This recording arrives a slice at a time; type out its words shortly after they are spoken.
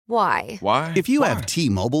Why? Why? If you have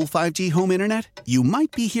T-Mobile 5G home internet, you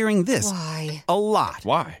might be hearing this Why? a lot.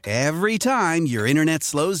 Why? Every time your internet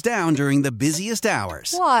slows down during the busiest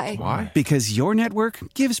hours. Why? Why? Because your network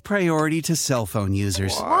gives priority to cell phone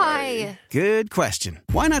users. Why? Good question.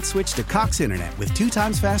 Why not switch to Cox Internet with 2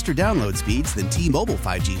 times faster download speeds than T-Mobile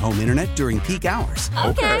 5G home internet during peak hours?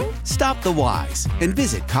 Okay. Stop the whys and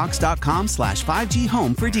visit cox.com/5G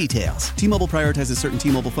home for details. T-Mobile prioritizes certain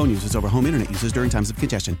T-Mobile phone users over home internet users during times of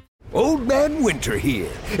congestion. Old Man Winter here.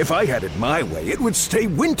 If I had it my way, it would stay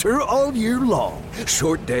winter all year long.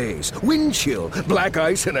 Short days, wind chill, black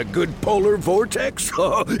ice, and a good polar vortex.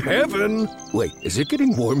 Oh, heaven. Wait, is it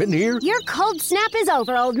getting warm in here? Your cold snap is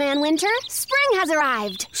over, Old Man Winter. Spring has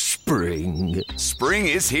arrived. Spring. Spring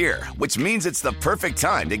is here, which means it's the perfect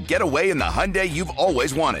time to get away in the Hyundai you've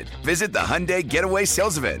always wanted. Visit the Hyundai Getaway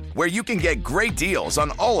Sales Event, where you can get great deals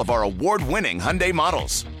on all of our award-winning Hyundai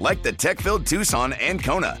models, like the tech-filled Tucson and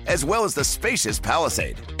Kona, as well as the spacious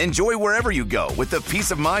Palisade. Enjoy wherever you go with the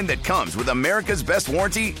peace of mind that comes with America's best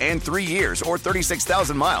warranty and 3 years or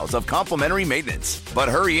 36,000 miles of complimentary maintenance. But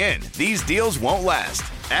hurry in, these deals won't last.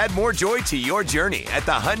 Add more joy to your journey at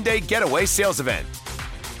the Hyundai Getaway Sales Event.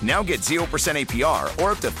 Now get 0% APR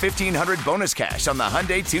or up to $1,500 bonus cash on the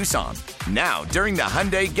Hyundai Tucson. Now, during the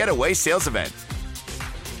Hyundai Getaway Sales Event.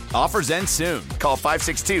 Offers end soon. Call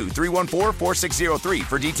 562-314-4603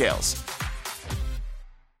 for details.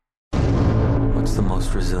 What's the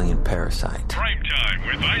most resilient parasite? Prime Time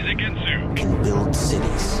with Isaac and Sue. Can build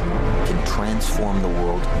cities, can transform the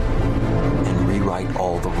world, and rewrite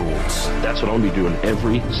all the rules. That's what I'll be doing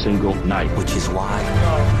every single night. Which is why...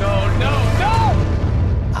 No!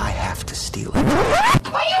 I have to steal it.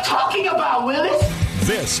 What are you talking about, Willis?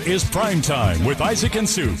 This is Prime Time with Isaac and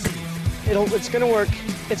Sue. It's going to work.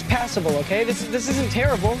 It's passable, okay? This isn't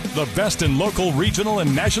terrible. The best in local, regional,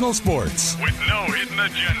 and national sports. With no hidden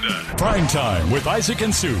agenda. Prime Time with Isaac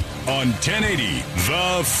and Sue on 1080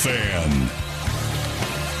 The Fan.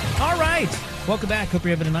 All right. Welcome back. Hope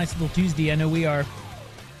you're having a nice little Tuesday. I know we are.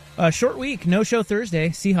 Short week. No show Thursday.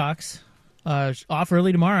 Seahawks. Off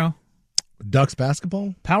early tomorrow. Ducks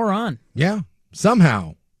basketball? Power on. Yeah.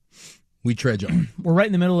 Somehow we trudge on. We're right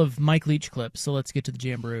in the middle of Mike Leach clips, so let's get to the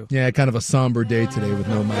Jamboree. Yeah, kind of a somber day today with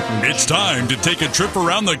no Mike Leach. It's time to take a trip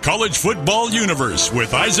around the college football universe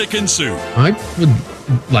with Isaac and Sue. I would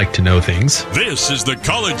like to know things. This is the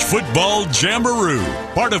College Football Jamboree,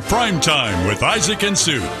 part of Prime Time with Isaac and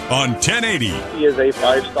Sue on 1080. He is a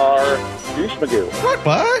 5-star douche magoo.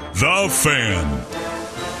 What? The Fan.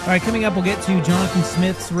 All right, coming up, we'll get to Jonathan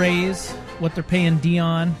Smith's raise, what they're paying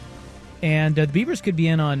Dion, and the Beavers could be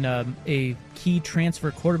in on a key transfer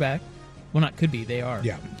quarterback. Well, not could be, they are.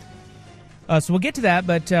 Yeah. So we'll get to that,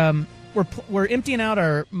 but we're emptying out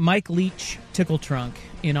our Mike Leach tickle trunk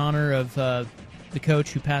in honor of the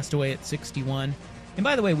coach who passed away at 61. And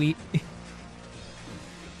by the way, we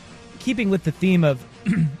keeping with the theme of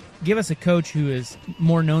give us a coach who is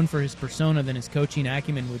more known for his persona than his coaching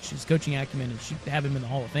acumen, which his coaching acumen should have him in the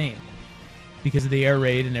Hall of Fame because of the air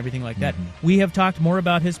raid and everything like that. Mm-hmm. We have talked more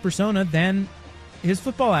about his persona than his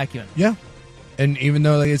football acumen. Yeah. And even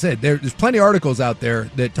though, like I said, there's plenty of articles out there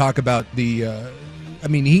that talk about the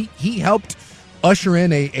he helped usher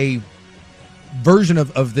in a version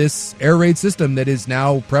of this air raid system that is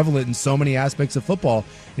now prevalent in so many aspects of football.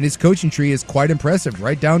 And his coaching tree is quite impressive,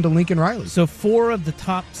 right down to Lincoln Riley. So 4 of the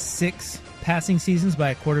top 6 passing seasons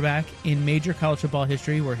by a quarterback in major college football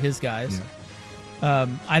history were his guys. Yeah.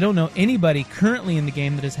 I don't know anybody currently in the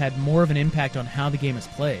game that has had more of an impact on how the game is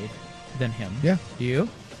played than him. Yeah. Do you?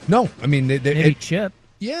 No. I mean, maybe Chip.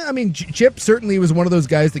 Yeah, I mean, Chip certainly was one of those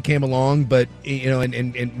guys that came along, but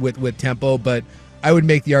and with tempo. But I would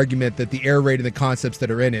make the argument that the air raid and the concepts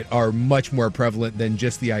that are in it are much more prevalent than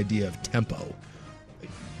just the idea of tempo.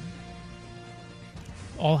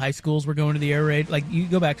 All high schools were going to the air raid. Like, you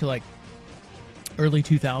go back to, like, early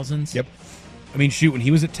 2000s. Yep. I mean, shoot, when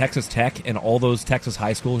he was at Texas Tech and all those Texas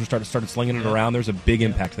high schools started slinging it around, there's a big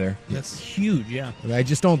impact there. That's huge, yeah. I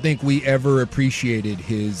just don't think we ever appreciated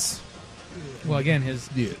his... Well, again,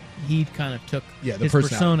 he kind of took... Yeah, his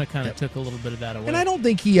persona kind of took a little bit of that away. And I don't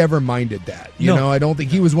think he ever minded that. You know, I don't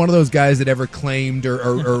think he was one of those guys that ever claimed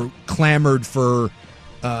or clamored for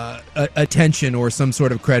attention or some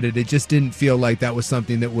sort of credit. It just didn't feel like that was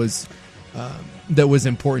something that was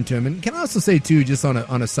important to him. And can I also say, too, just on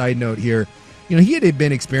a side note here, you know, he had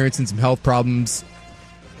been experiencing some health problems,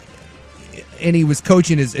 and he was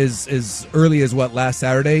coaching as early as, last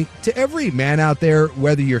Saturday? To every man out there,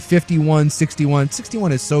 whether you're 51, 61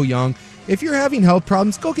 is so young. If you're having health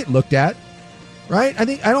problems, go get looked at, right? I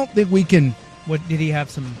don't think we can... What, did he have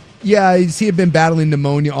some Yeah, he had been battling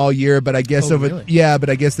pneumonia all year, but I guess really? But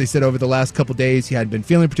I guess they said over the last couple days he hadn't been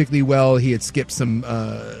feeling particularly well. He had skipped some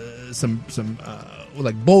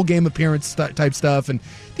like bowl game appearance type stuff, and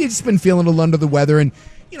he'd just been feeling a little under the weather. And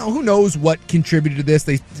who knows what contributed to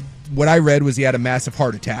this? What I read was he had a massive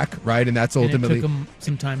heart attack, right? And that's ultimately it took him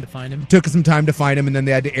some time to find him. Took some time to find him, and then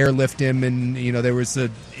they had to airlift him, and there was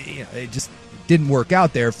it just didn't work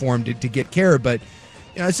out there for him to get care. But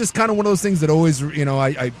it's just kind of one of those things that always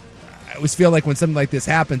I always feel like when something like this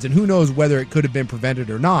happens, and who knows whether it could have been prevented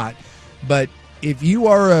or not, but if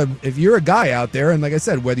you're a guy out there, and like I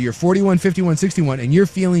said, whether you're 41, 51, 61, and you're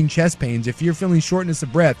feeling chest pains, if you're feeling shortness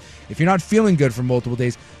of breath, if you're not feeling good for multiple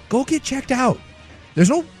days, go get checked out.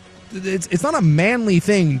 It's not a manly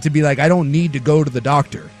thing to be like, I don't need to go to the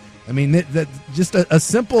doctor. I mean, that just a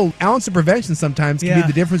simple ounce of prevention sometimes can be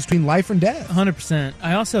the difference between life and death. 100%.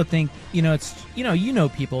 I also think it's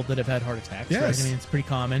people that have had heart attacks. Yes. Right? I mean, it's pretty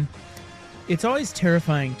common. It's always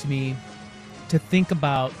terrifying to me to think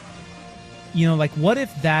about. Like, what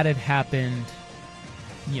if that had happened,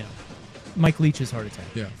 Mike Leach's heart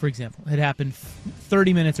attack, for example, had happened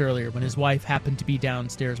 30 minutes earlier when his wife happened to be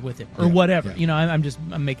downstairs with him, or whatever. Yeah.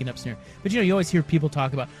 I'm making up scenario. But, you always hear people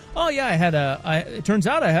talk about, oh, yeah, it turns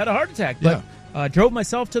out I had a heart attack, but drove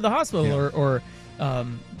myself to the hospital, or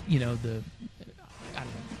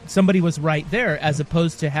somebody was right there, as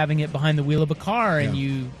opposed to having it behind the wheel of a car and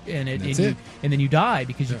then you die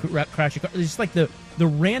because you crash your car. It's just like the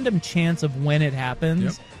random chance of when it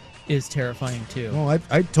happens is terrifying too. Well,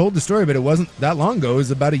 I told the story, but it wasn't that long ago. It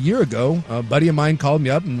was about a year ago. A buddy of mine called me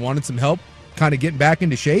up and wanted some help kind of getting back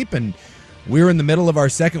into shape, and we were in the middle of our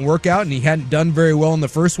second workout, and he hadn't done very well in the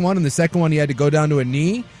first one, and the second one he had to go down to a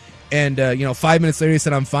knee. And, 5 minutes later, he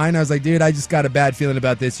said, I'm fine. I was like, dude, I just got a bad feeling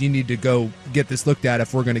about this. You need to go get this looked at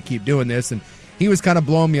if we're going to keep doing this. And he was kind of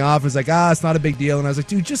blowing me off. He was like, it's not a big deal. And I was like,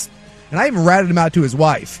 dude, and I even ratted him out to his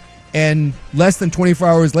wife. And less than 24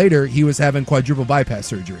 hours later, he was having quadruple bypass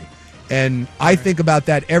surgery. And I think about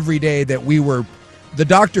that every day that the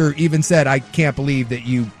doctor even said, I can't believe that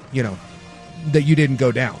that you didn't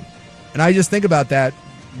go down. And I just think about that.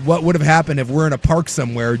 What would have happened if we're in a park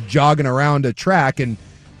somewhere jogging around a track and,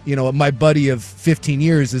 my buddy of 15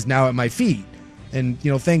 years is now at my feet. And,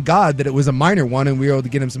 thank God that it was a minor one and we were able to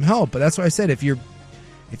get him some help. But that's why I said, if you're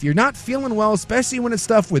not feeling well, especially when it's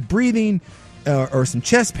stuff with breathing or some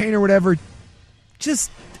chest pain or whatever,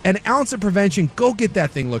 just an ounce of prevention, go get that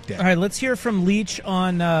thing looked at. All right, let's hear from Leach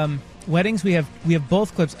on weddings. We have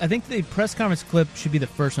both clips. I think the press conference clip should be the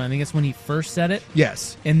first one. I think that's when he first said it.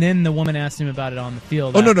 Yes. And then the woman asked him about it on the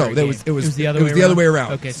field. Oh no, it was the other way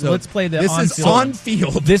around. Okay, so let's play the this on is field. on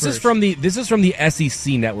field. This is from the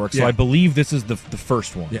SEC network, so I believe this is the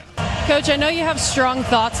first one. Yeah. Coach, I know you have strong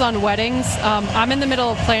thoughts on weddings. I'm in the middle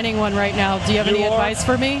of planning one right now. Do you have any advice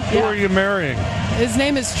for me? Who are you marrying? His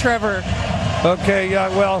name is Trevor. Okay,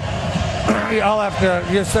 well, I'll have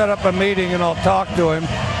to set up a meeting and I'll talk to him.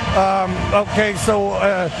 Okay, so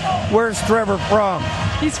where's Trevor from?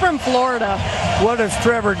 He's from Florida. What does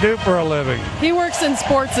Trevor do for a living? He works in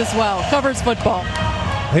sports as well, covers football.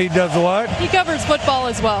 He does what? He covers football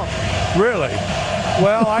as well. Really?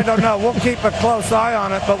 Well, I don't know. We'll keep a close eye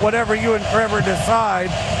on it, but whatever you and Trevor decide,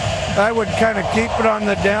 I would kind of keep it on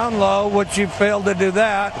the down low, which you failed to do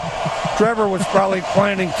that. Trevor was probably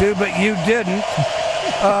planning to, but you didn't.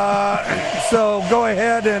 So go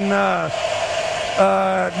ahead and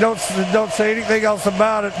don't say anything else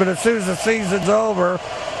about it. But as soon as the season's over,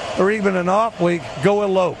 or even an off week, go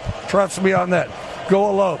elope. Trust me on that. Go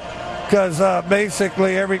elope. Because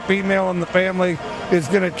basically every female in the family is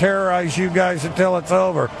going to terrorize you guys until it's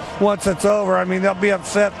over. Once it's over, I mean, they'll be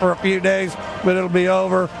upset for a few days, but it'll be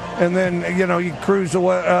over. And then, you cruise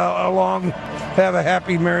along, have a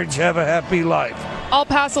happy marriage, have a happy life. I'll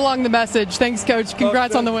pass along the message. Thanks, Coach.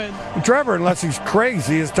 Congrats on the win. Trevor, unless he's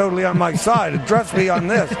crazy, is totally on my side. And trust me on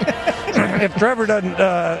this. If Trevor doesn't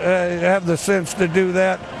have the sense to do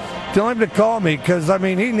that, tell him to call me, because,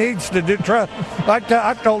 he needs to do trust.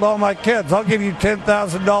 I've told all my kids, I'll give you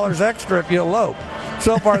 $10,000 extra if you elope.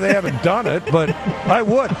 So far, they haven't done it, but I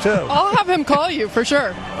would, too. I'll have him call you, for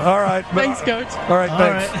sure. All right. Thanks, Coach. All right,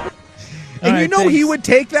 thanks. All right. And he would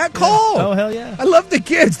take that call. Oh, hell yeah. I love the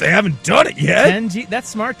kids. They haven't done it yet. 10 That's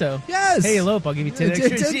smart, though. Yes. Hey, elope, I'll give you 10 extra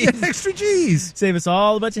G's. 10 extra G's. Save us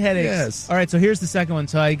all a bunch of headaches. Yes. All right, so here's the second one.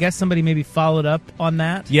 So I guess somebody maybe followed up on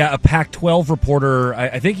that. Yeah, a Pac-12 reporter,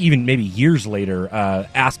 I think even maybe years later,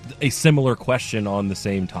 asked a similar question on the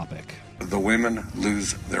same topic. The women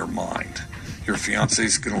lose their mind. Your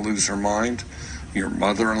fiance's going to lose her mind. Your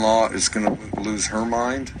mother-in-law is going to lose her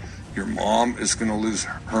mind. Your mom is going to lose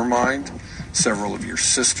her mind. Several of your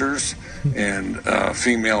sisters. and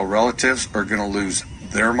female relatives are going to lose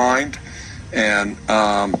their mind, and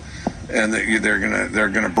they're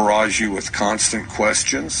gonna barrage you with constant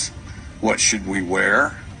questions. What should we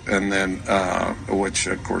wear? And then, which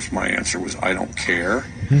of course my answer was, I don't care.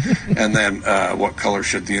 And then, what color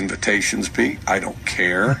should the invitations be? I don't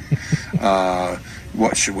care.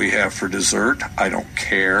 What should we have for dessert? I don't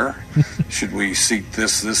care. Should we seat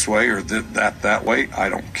this way or that way? I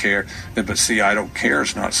don't care. But see, I don't care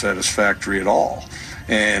is not satisfactory at all.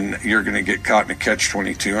 And you're going to get caught in a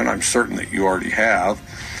catch-22, and I'm certain that you already have.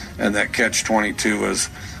 And that catch-22 is,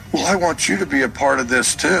 well, I want you to be a part of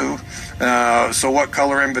this too. So what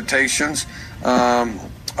color invitations? All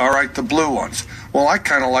right, the blue ones. Well, I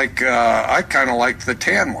kind of like the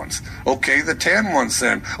tan ones. Okay, the tan ones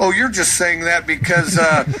then. Oh, you're just saying that because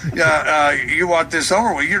you want this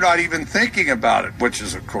over. Well, you're not even thinking about it, which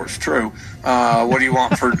is of course true. What do you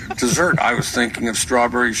want for dessert? I was thinking of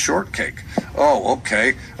strawberry shortcake. Oh,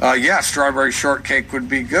 okay. Yeah, strawberry shortcake would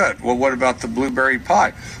be good. Well, what about the blueberry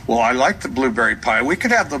pie? Well, I like the blueberry pie. We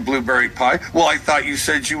could have the blueberry pie. Well, I thought you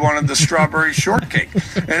said you wanted the strawberry shortcake.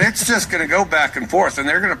 And it's just going to go back and forth, and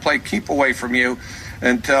they're going to play keep away from you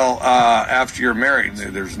until after you're married.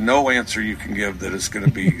 There's no answer you can give that is going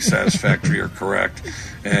to be satisfactory or correct.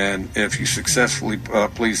 And if you successfully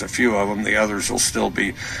please a few of them, the others will still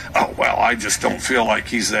be, oh, well, I just don't feel like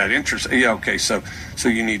he's that interested. Yeah, okay, so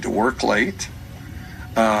you need to work late,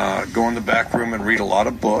 go in the back room and read a lot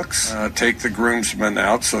of books, take the groomsmen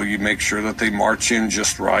out so you make sure that they march in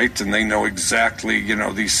just right and they know exactly,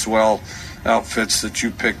 these swell outfits that you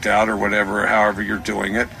picked out or whatever, however you're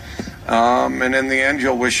doing it. And in the end,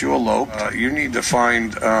 you'll wish you eloped. You need to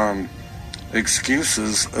find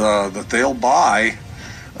excuses that they'll buy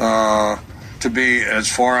to be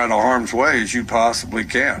as far out of harm's way as you possibly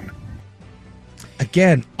can.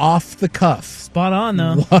 Again, off the cuff. Spot on,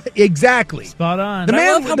 though. What? Exactly. Spot on. The man,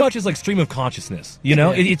 I love how much is like stream of consciousness.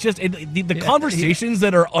 It's just the conversations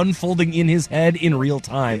that are unfolding in his head in real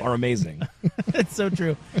time are amazing. It's so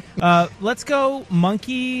true. Let's go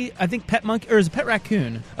monkey. I think pet monkey, or is it pet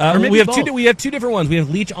raccoon? We have two different ones. We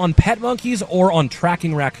have Leach on pet monkeys or on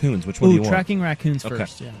tracking raccoons. Which one do you want? Tracking raccoons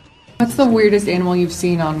first. Yeah. What's the weirdest animal you've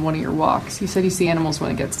seen on one of your walks? You said you see animals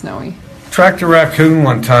when it gets snowy. Tracked a raccoon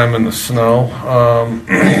one time in the snow.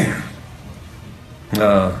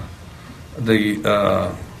 Because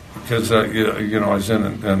I was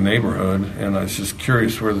in a neighborhood and I was just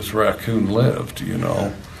curious where this raccoon lived,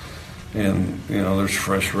 and there's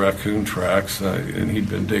fresh raccoon tracks, and he'd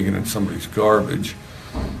been digging in somebody's garbage,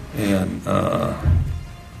 and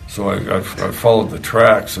so I followed the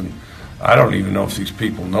tracks, and I don't even know if these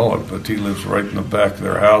people know it, but he lives right in the back of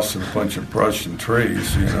their house in a bunch of brush and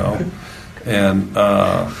trees, and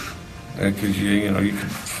because you can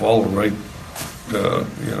follow right,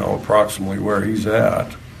 approximately where he's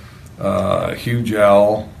at. A huge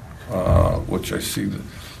owl, which I see the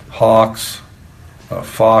hawks,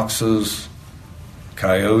 foxes,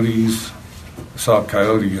 coyotes. I saw a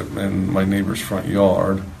coyote in my neighbor's front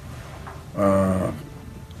yard. A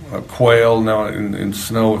quail. Now in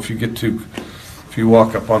snow, if you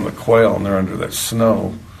walk up on the quail and they're under that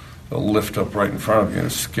snow, they'll lift up right in front of you and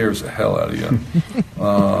it scares the hell out of you.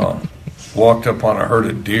 Walked up on a herd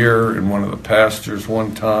of deer in one of the pastures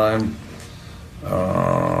one time.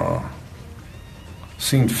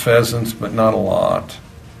 Seen pheasants, but not a lot.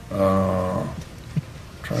 Trying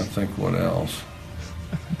to think what else.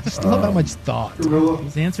 I just love how much thought.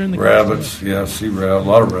 He's answering the rabbits, question. yeah, see a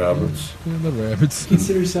lot of rabbits. I love rabbits.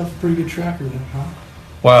 Consider yourself a pretty good tracker then, huh?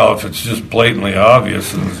 Well, if it's just blatantly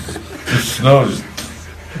obvious and it snows,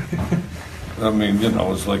 I mean,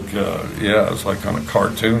 it's like, it's like on a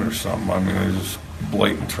cartoon or something. I mean, it's just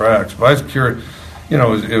blatant tracks. But I was curious,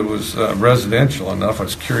 it was residential enough. I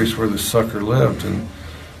was curious where this sucker lived, and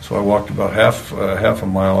so I walked about half a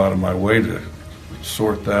mile out of my way to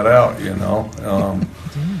sort that out,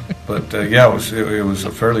 But it was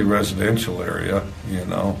a fairly residential area,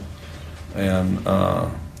 and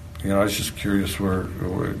I was just curious where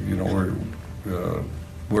a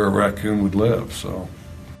raccoon would live. So.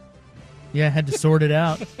 Yeah, I had to sort it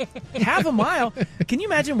out. Half a mile. Can you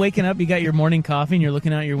imagine waking up, you got your morning coffee, and you're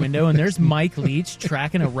looking out your window, and there's Mike Leach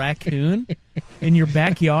tracking a raccoon in your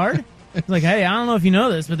backyard? It's like, hey, I don't know if you know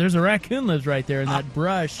this, but there's a raccoon lives right there in that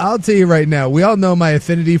brush. I'll tell you right now, we all know my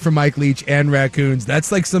affinity for Mike Leach and raccoons. That's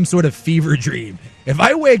like some sort of fever dream. If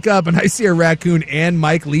I wake up and I see a raccoon and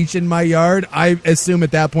Mike Leach in my yard, I assume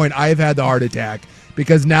at that point I've had the heart attack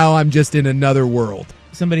because now I'm just in another world.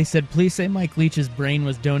 Somebody said, please say Mike Leach's brain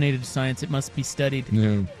was donated to science. It must be studied.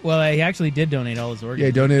 Yeah. Well, he actually did donate all his organs. Yeah,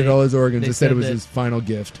 he donated all his organs. They said it was his final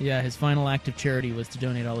gift. Yeah, his final act of charity was to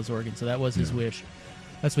donate all his organs, so that was his wish.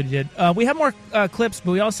 That's what he did. We have more clips,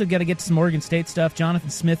 but we also got to get to some Oregon State stuff. Jonathan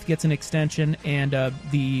Smith gets an extension, and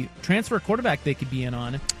the transfer quarterback they could be in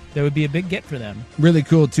on, that would be a big get for them. Really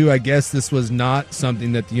cool, too. I guess this was not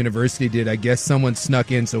something that the university did. I guess someone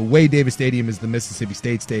snuck in. So Wade Davis Stadium is the Mississippi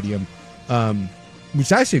State Stadium, which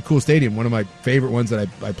is actually a cool stadium, one of my favorite ones that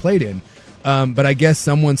I played in. But I guess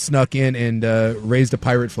someone snuck in and raised a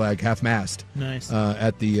pirate flag, half-mast, nice.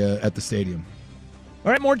 At the stadium.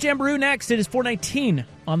 All right, more Jamboree next. It is 4:19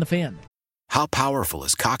 on The Fan. How powerful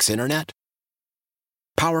is Cox Internet?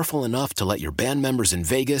 Powerful enough to let your band members in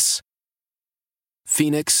Vegas,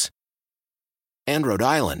 Phoenix, and Rhode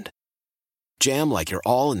Island jam like you're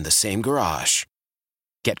all in the same garage.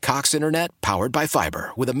 Get Cox Internet powered by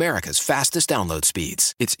fiber with America's fastest download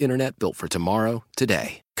speeds. It's internet built for tomorrow,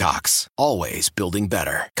 today. Cox, always building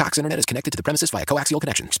better. Cox Internet is connected to the premises via coaxial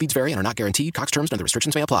connection. Speeds vary and are not guaranteed. Cox terms and other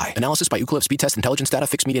restrictions may apply. Analysis by Ookla of Speed Test Intelligence Data.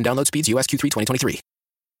 Fixed median download speeds. US Q3 2023.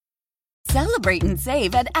 Celebrate and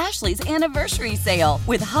save at Ashley's Anniversary Sale.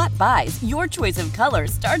 With Hot Buys, your choice of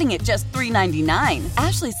colors starting at just $3.99.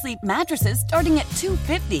 Ashley Sleep mattresses starting at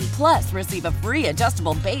 $2.50. Plus, receive a free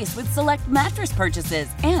adjustable base with select mattress purchases.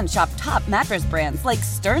 And shop top mattress brands like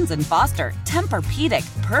Stearns & Foster,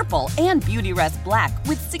 Tempur-Pedic, Purple, and Beautyrest Black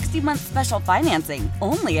with 60-month special financing.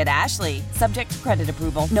 Only at Ashley. Subject to credit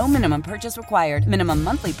approval. No minimum purchase required. Minimum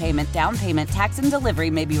monthly payment, down payment, tax, and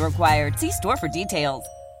delivery may be required. See store for details.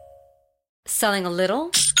 Selling a little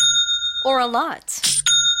or a lot?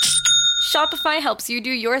 Shopify helps you do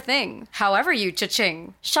your thing, however you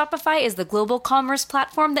cha-ching. Shopify is the global commerce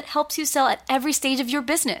platform that helps you sell at every stage of your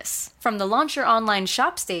business. From the launch your online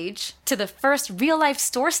shop stage, to the first real-life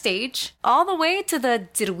store stage, all the way to the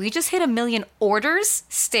did we just hit 1 million orders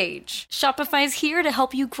stage. Shopify is here to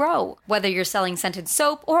help you grow. Whether you're selling scented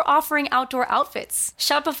soap or offering outdoor outfits,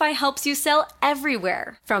 Shopify helps you sell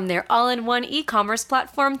everywhere. From their all-in-one e-commerce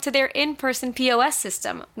platform to their in-person POS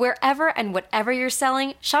system, wherever and whatever you're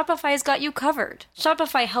selling, Shopify's got you covered.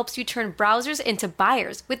 Shopify helps you turn browsers into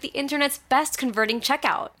buyers with the internet's best converting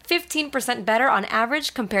checkout. 15% better on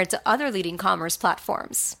average compared to other leading commerce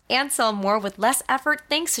platforms. And sell more with less effort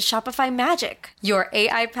thanks to Shopify Magic, your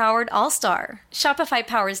AI-powered all-star. Shopify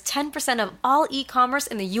powers 10% of all e-commerce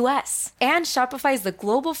in the U.S. And Shopify is the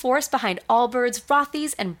global force behind Allbirds,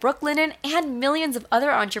 Rothy's, and Brooklinen, and millions of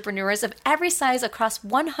other entrepreneurs of every size across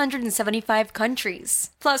 175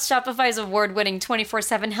 countries. Plus, Shopify's award-winning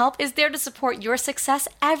 24/7 help is there to support your success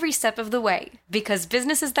every step of the way. Because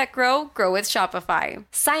businesses that grow, grow with Shopify.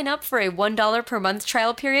 Sign up for a $1 per month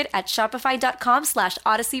trial period at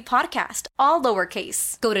shopify.com/Odyssey Podcast, all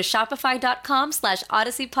lowercase. Go to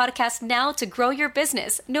shopify.com/Odyssey Podcast now to grow your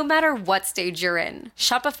business, no matter what stage you're in.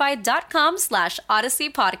 Shopify.com/Odyssey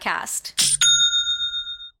Podcast.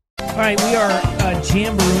 All right, we are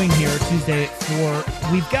jamborooing here Tuesday at 4.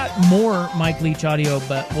 We've got more Mike Leach audio,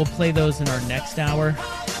 but we'll play those in our next hour.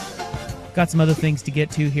 Got some other things to get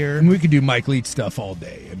to here. And we could do Mike Leach stuff all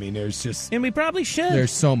day. I mean, there's just... And we probably should.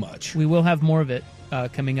 There's so much. We will have more of it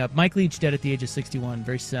coming up. Mike Leach dead at the age of 61.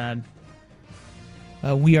 Very sad.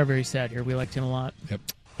 We are very sad here. We liked him a lot. Yep.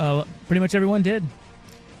 Pretty much everyone did.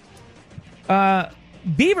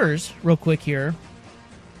 Beavers, real quick here.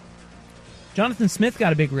 Jonathan Smith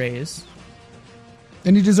got a big raise.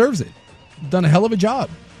 And he deserves it. Done a hell of a job.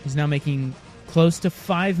 He's now making close to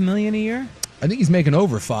 $5 million a year. I think he's making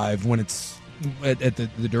over 5 when it's at the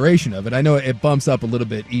duration of it. I know it bumps up a little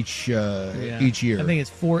bit each year. I think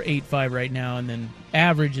it's 4.85 right now, and then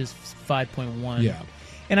average is 5.1. Yeah.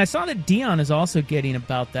 And I saw that Dion is also getting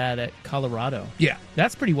about that at Colorado. Yeah.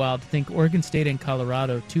 That's pretty wild to think Oregon State and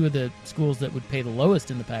Colorado, two of the schools that would pay the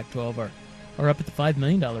lowest in the Pac-12, are up at the $5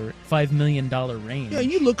 million range. Yeah,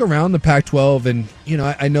 you look around the Pac-12, and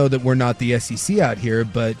I know that we're not the SEC out here,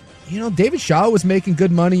 but David Shaw was making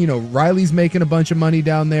good money. Riley's making a bunch of money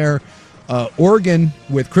down there. Oregon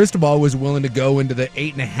with Cristobal was willing to go into the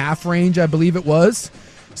 8.5 range, I believe it was.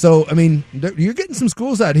 So, I mean, you're getting some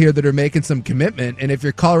schools out here that are making some commitment. And if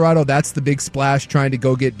you're Colorado, that's the big splash trying to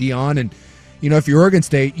go get Dion. And, if you're Oregon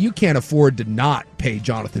State, you can't afford to not pay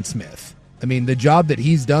Jonathan Smith. I mean, the job that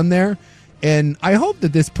he's done there. And I hope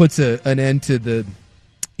that this puts an end to the,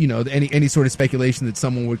 any sort of speculation that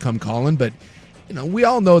someone would come calling. But, we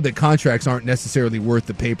all know that contracts aren't necessarily worth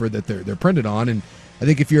the paper that they're printed on. And I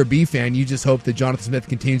think if you're a B fan, you just hope that Jonathan Smith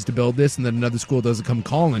continues to build this and that another school doesn't come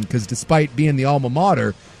calling. Because despite being the alma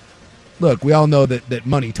mater, look, we all know that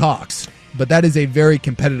money talks. But that is a very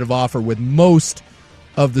competitive offer with most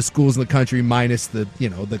of the schools in the country, minus the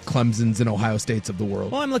the Clemsons and Ohio States of the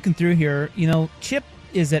world. Well, I'm looking through here. Chip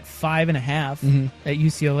is at 5.5 at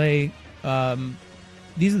UCLA.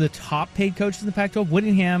 These are the top paid coaches in the Pac-12.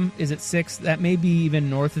 Whittingham is at 6. That may be even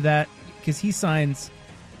north of that because he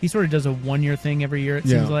sort of does a 1-year thing every year, it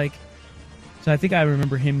seems like. So I think I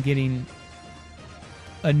remember him getting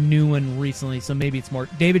a new one recently, so maybe it's more.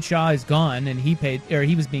 David Shaw is gone, and he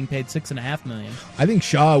was being paid $6.5 million. I think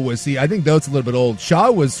Shaw was. I think though it's a little bit old.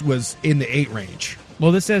 Shaw was in the 8 range.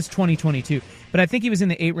 Well, this says 2022, but I think he was in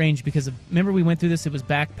the 8 range because remember we went through this. It was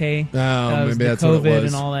back pay. Oh, maybe that's COVID what it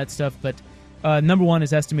was. and all that stuff. But number 1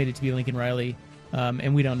 is estimated to be Lincoln Riley.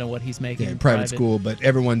 And we don't know what he's making. Yeah, private school, but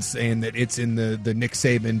everyone's saying that it's in the Nick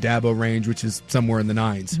Saban, Dabo range, which is somewhere in the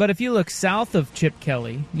 9s. But if you look south of Chip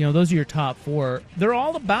Kelly, those are your top 4. They're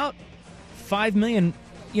all about $5 million.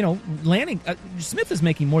 Lanning, Smith is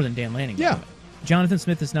making more than Dan Lanning. Yeah. Jonathan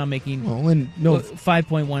Smith is now making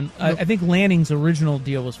 5.1. I think Lanning's original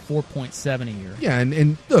deal was 4.7 a year. Yeah,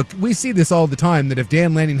 and look, we see this all the time, that if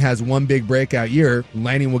Dan Lanning has one big breakout year,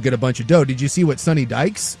 Lanning will get a bunch of dough. Did you see what Sonny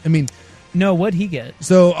Dykes? No, what'd he get?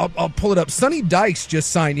 So I'll pull it up. Sonny Dykes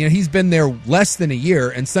just signed. He's been there less than a year,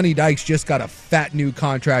 and Sonny Dykes just got a fat new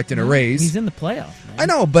contract and a raise. He's in the playoff, man. I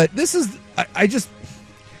know, but this is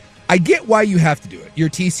I get why you have to do it. You're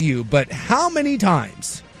TCU, but how many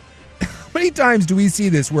times do we see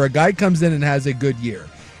this where a guy comes in and has a good year?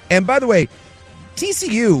 And by the way,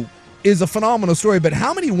 TCU is a phenomenal story, but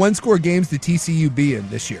how many one-score games did TCU be in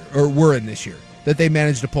this year, or were in this year, that they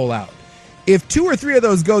managed to pull out? If 2 or 3 of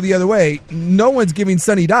those go the other way, no one's giving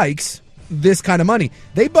Sonny Dykes this kind of money.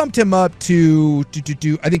 They bumped him up to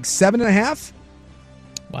I think 7.5.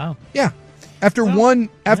 Wow. Yeah. After one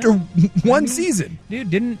season. Dude,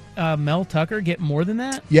 didn't Mel Tucker get more than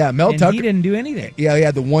that? Yeah, Mel Tucker. He didn't do anything. Yeah, he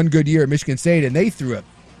had the one good year at Michigan State, and they threw a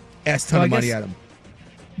ton of money at him.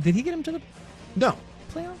 Did he get him to the playoff?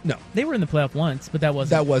 No. They were in the playoff once, but that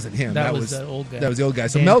wasn't him. That was the old guy. That was the old guy.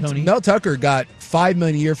 So Mel Tucker got $5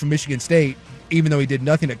 million a year from Michigan State, even though he did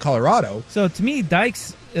nothing at Colorado. So to me,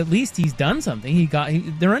 Dykes, at least he's done something.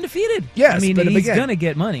 They're undefeated. Yes, he's going to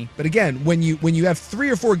get money. But again, when you have 3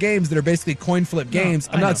 or 4 games that are basically coin flip games,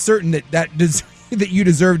 I'm not certain that you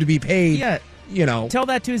deserve to be paid. Yeah. Tell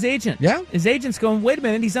that to his agent. Yeah. His agent's going, wait a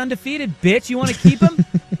minute, he's undefeated, bitch. You want to keep him?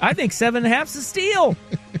 I think 7.5's a steal.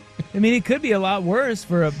 It could be a lot worse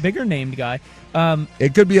for a bigger named guy.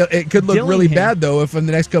 It could look really bad though if in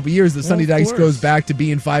the next couple of years the Sonny Dykes goes back to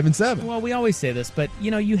being 5 and 7. Well, we always say this, but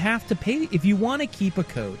you have to pay if you want to keep a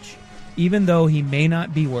coach, even though he may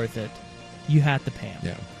not be worth it. You have to pay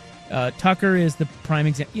him. Yeah. Tucker is the prime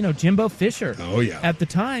example. Jimbo Fisher. Oh yeah. At the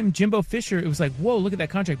time, Jimbo Fisher, it was like, whoa, look at that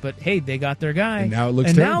contract. But hey, they got their guy. And now it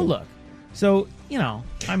looks and terrible. now look. So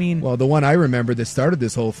Well, the one I remember that started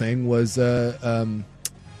this whole thing was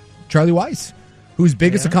Charlie Weiss, whose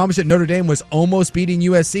biggest accomplishment at Notre Dame was almost beating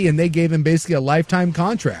USC, and they gave him basically a lifetime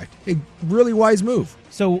contract. A really wise move.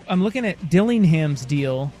 So I'm looking at Dillingham's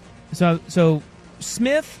deal. So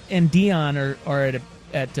Smith and Dion are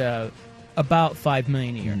at about $5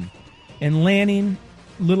 million a year, and Lanning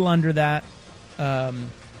a little under that.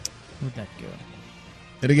 Where'd that go?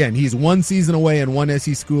 And again, he's one season away and one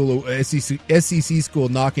SEC school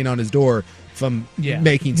knocking on his door from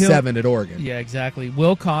making 7 at Oregon. Yeah, exactly.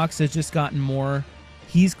 Will Cox has just gotten more.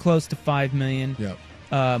 He's close to $5 million.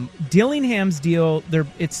 Yep. Dillingham's deal,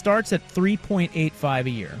 it starts at $3.85 a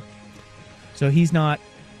year, so he's not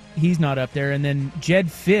up there. And then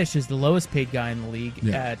Jed Fish is the lowest paid guy in the league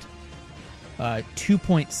at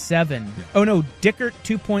 2.7. Yeah. Oh no, Dickert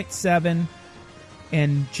 2.7.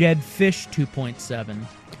 And Jed Fish 2.7.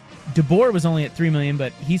 DeBoer was only at $3 million,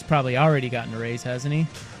 but he's probably already gotten a raise, hasn't he?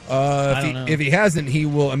 I don't know. If he hasn't, he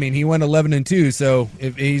will. He went 11-2. So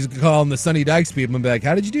if he's calling the Sonny Dykes people and be like,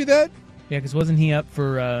 "How did you do that?" Yeah, because wasn't he up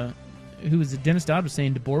for? Who was it? Dennis Dodd was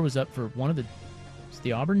saying DeBoer was up for one of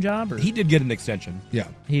the Auburn job, or he did get an extension. Yeah,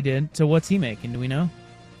 he did. So what's he making? Do we know?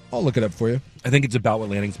 I'll look it up for you. I think it's about what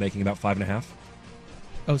Lanning's making, about 5.5.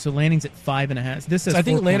 Oh, so Lanning's at 5.5. This says I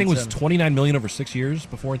think 4. Lanning was $29 million over 6 years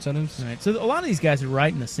before incentives. All right, so a lot of these guys are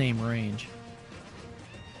right in the same range.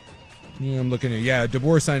 Yeah, I'm looking at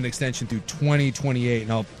DeBoer signed an extension through 2028,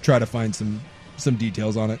 and I'll try to find some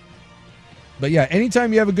details on it. But yeah,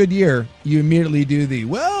 anytime you have a good year, you immediately do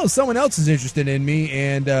someone else is interested in me,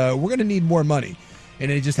 and we're going to need more money,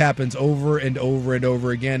 and it just happens over and over and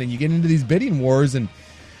over again, and you get into these bidding wars. And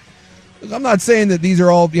I'm not saying that these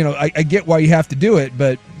are all, I get why you have to do it,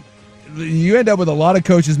 but you end up with a lot of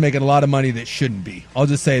coaches making a lot of money that shouldn't be. I'll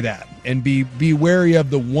just say that. And be wary of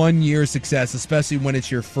the 1 year success, especially when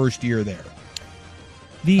it's your first year there.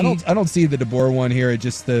 I don't see the DeBoer one here. It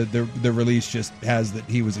just the release just has that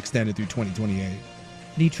he was extended through 2028.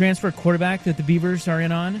 The transfer quarterback that the Beavers are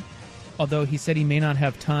in on, although he said he may not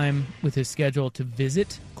have time with his schedule to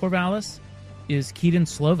visit Corvallis, is Keaton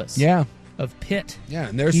Slovis. Yeah. Of Pitt. Yeah,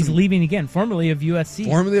 and there's he's leaving again, formerly of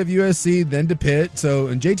USC. Then to Pitt. So,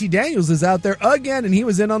 and JT Daniels is out there again, and he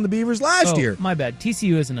was in on the Beavers last year. My bad.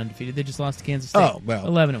 TCU isn't undefeated. They just lost to Kansas State.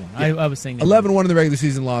 11-1. Yeah. I was saying 11-1 in the regular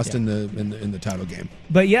season, lost in the title game.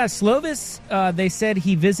 But yeah, Slovis, they said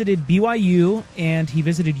he visited BYU and he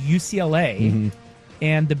visited UCLA. Mm-hmm.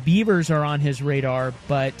 And the Beavers are on his radar,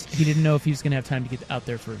 but he didn't know if he was going to have time to get out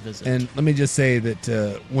there for a visit. And let me just say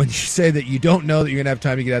that when you say that you don't know that you're going to have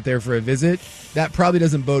time to get out there for a visit, that probably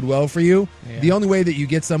doesn't bode well for you. Yeah. The only way that you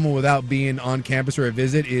get someone without being on campus for a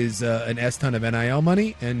visit is an S-ton of NIL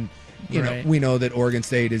money. And, you know, we know that Oregon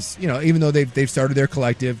State is, you know, even though they've started their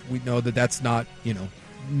collective, we know that that's not, you know,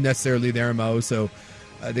 necessarily their MO. So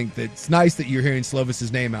I think that it's nice that you're hearing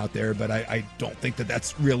Slovis's name out there, but I don't think that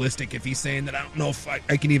that's realistic if he's saying that I don't know if I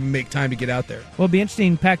can even make time to get out there. Well, it'll be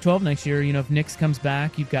interesting Pac-12 next year. You know, if Nix comes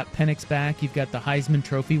back, you've got Penix back, you've got the Heisman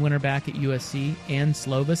Trophy winner back at USC, and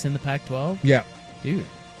Slovis in the Pac-12. Yeah. Dude.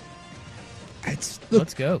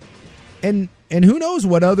 Let's go. And who knows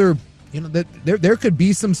what other, you know, that there could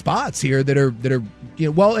be some spots here that are you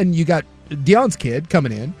know, well, and you got Deion's kid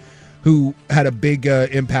coming in, who had a big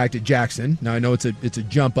impact at Jackson. Now, I know it's a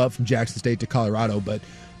jump up from Jackson State to Colorado, but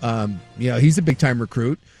you know, he's a big-time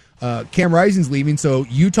recruit. Cam Rising's leaving, so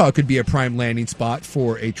Utah could be a prime landing spot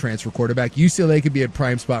for a transfer quarterback. UCLA could be a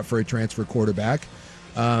prime spot for a transfer quarterback.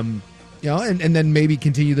 You know, and then maybe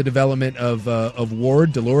continue the development of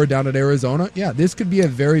Ward, Delora down at Arizona. Yeah, this could be a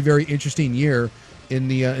very, very interesting year in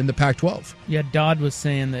the Pac-12. Yeah, Dodd was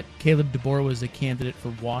saying that Caleb DeBoer was a candidate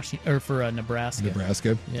for Washington or for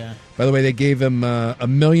Nebraska. Yeah. By the way, they gave him a $1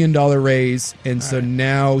 million raise, and so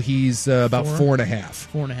now he's about 4.5.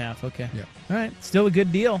 4.5. Okay. Yeah. All right. Still a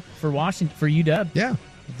good deal for Washington, for UW. Yeah.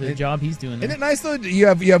 The job he's doing there. Isn't it nice though? You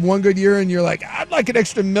have one good year, and you're like, I'd like an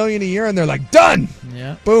extra $1 million a year, and they're like, done.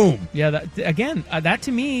 Yeah. Boom. Yeah. That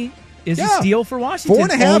to me is a steal for Washington.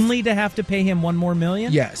 4.5. Only to have to pay him $1 more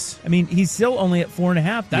million. Yes. I mean, he's still only at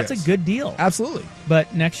 4.5. That's a good deal. Absolutely.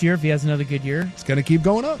 But next year, if he has another good year, it's going to keep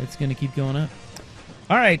going up. It's going to keep going up.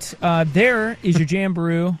 All right. There is your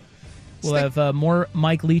Jamboree. We'll have more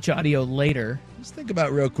Mike Leach audio later. Just think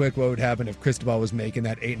about real quick what would happen if Cristobal was making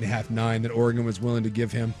that 8.5, 9 that Oregon was willing to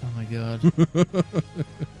give him. Oh my God.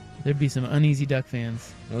 There'd be some uneasy Duck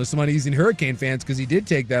fans. Well, there's some uneasy Hurricane fans because he did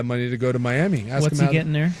take that money to go to Miami. What's he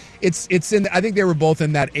getting there? It's in. I think they were both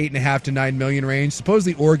in that 8.5 to 9 million range.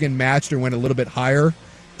 Supposedly Oregon matched or went a little bit higher,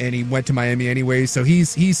 and he went to Miami anyway. So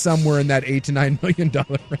he's somewhere in that $8 to $9 million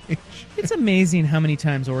range. It's amazing how many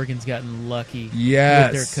times Oregon's gotten lucky with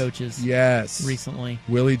their coaches. Yes, recently.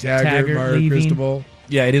 Willie Taggart, Mario Cristobal.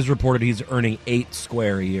 Yeah, it is reported he's earning $8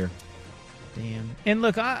 square a year. Damn. And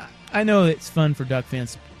look, I know it's fun for Duck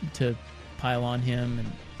fans to pile on him,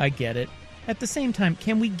 and I get it. At the same time,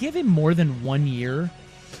 can we give him more than 1 year?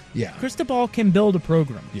 Yeah. Cristobal can build a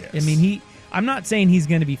program. Yes. I mean, I'm not saying he's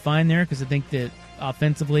going to be fine there because I think that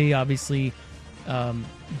offensively, obviously,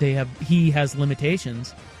 he has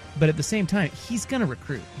limitations. But at the same time, he's going to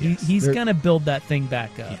recruit. Yes. He's going to build that thing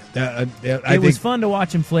back up. It was fun to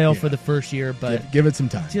watch him flail for the first year, but give it some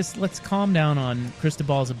time. Just let's calm down on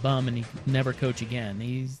Cristobal's a bum and he can never coach again.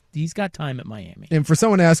 He's got time at Miami. And for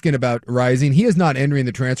someone asking about Rising, he is not entering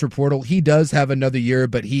the transfer portal. He does have another year,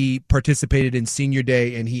 but he participated in senior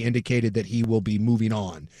day and he indicated that he will be moving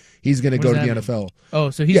on. He's going to go to the NFL.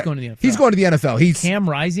 Oh, so he's going to the NFL. He's going to the NFL. Cam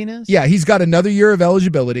Rising is? Yeah, he's got another year of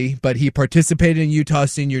eligibility, but he participated in Utah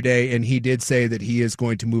Senior Day, and he did say that he is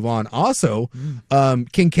going to move on. Also,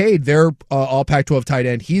 Kincaid, their all Pac-12 tight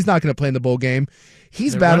end, he's not going to play in the bowl game.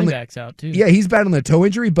 He's battling running backs out too. Yeah, he's battling a toe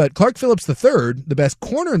injury, but Clark Phillips III, the best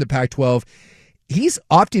corner in the Pac-12, he's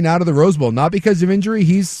opting out of the Rose Bowl, not because of injury.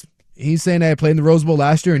 He's saying, I played in the Rose Bowl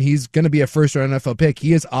last year, and he's going to be a first-round NFL pick.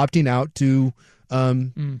 He is opting out to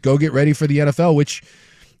go get ready for the NFL, which,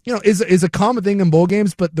 you know, is a common thing in bowl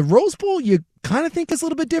games, but the Rose Bowl you kind of think is a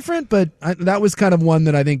little bit different, but that was kind of one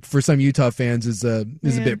that I think for some Utah fans is a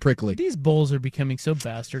bit prickly. These bowls are becoming so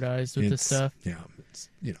bastardized with this stuff. Yeah,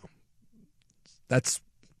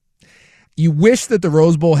 you wish that the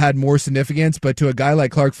Rose Bowl had more significance, but to a guy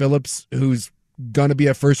like Clark Phillips, who's going to be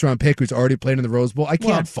a first-round pick who's already played in the Rose Bowl, I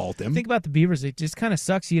can't fault him. Think about the Beavers. It just kind of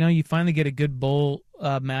sucks. You know, you finally get a good bowl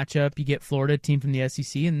matchup. You get Florida, a team from the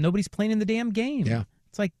SEC, and nobody's playing in the damn game. Yeah.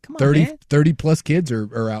 It's like, come on, man. 30-plus kids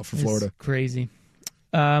are out for Florida. It's crazy.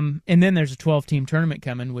 And then there's a 12-team tournament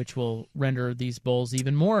coming, which will render these bowls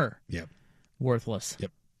even more worthless.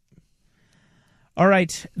 Yep. All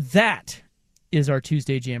right, that is our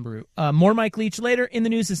Tuesday Jamboree. More Mike Leach later. In the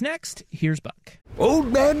News is next. Here's Buck.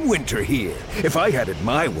 Old Man Winter here. If I had it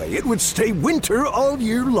my way, it would stay winter all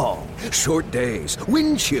year long. Short days,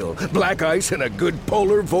 wind chill, black ice, and a good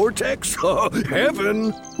polar vortex. Oh,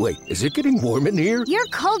 heaven. Wait, is it getting warm in here? Your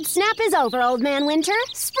cold snap is over, Old Man Winter.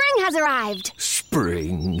 Spring has arrived.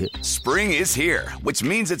 Spring. Spring is here, which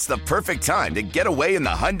means it's the perfect time to get away in the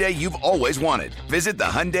Hyundai you've always wanted. Visit the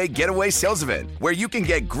Hyundai Getaway Sales Event, where you can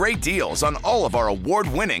get great deals on all of our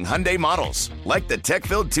award-winning Hyundai models, like the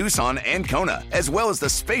tech-filled Tucson and Kona, as well as the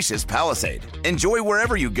spacious Palisade. Enjoy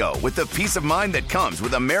wherever you go with the peace of mind that comes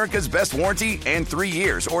with America's best warranty and 3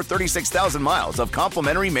 years or 36,000 miles of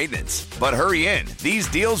complimentary maintenance. But hurry in, these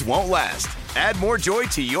deals won't last. Add more joy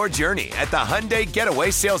to your journey at the Hyundai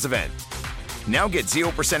Getaway Sales Event. Now get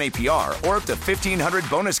 0% APR or up to $1,500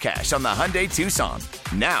 bonus cash on the Hyundai Tucson.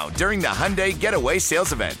 Now, during the Hyundai Getaway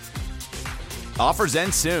Sales Event. Offers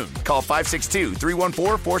end soon. Call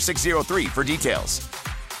 562-314-4603 for details.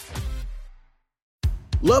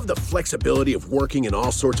 Love the flexibility of working in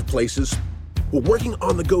all sorts of places? Well, working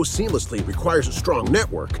on the go seamlessly requires a strong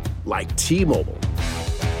network like T-Mobile.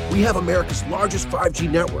 We have America's largest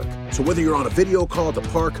 5G network, so whether you're on a video call at the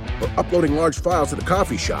park or uploading large files at the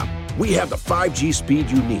coffee shop, we have the 5G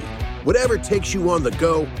speed you need. Whatever takes you on the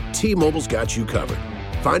go, T-Mobile's got you covered.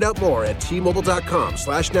 Find out more at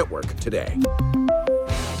T-Mobile.com/network today.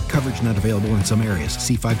 Coverage not available in some areas.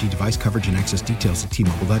 See 5G device coverage and access details at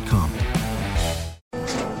T-Mobile.com.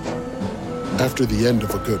 After the end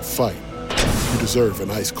of a good fight, you deserve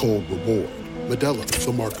an ice-cold reward. Modelo is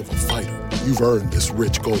the mark of a fighter. You've earned this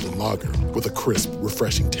rich golden lager with a crisp,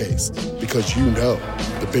 refreshing taste. Because you know,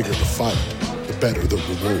 the bigger the fight, the better the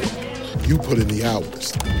reward. You put in the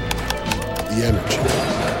hours, the energy,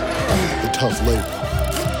 the tough labor.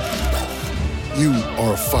 You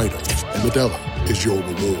are a fighter, and Modelo is your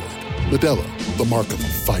reward. Modelo, the mark of a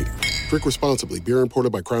fighter. Drink responsibly. Beer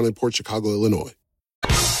imported by Crown Imports, Chicago, Illinois.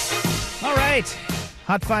 All right.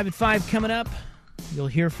 Hot 5 at 5 coming up. You'll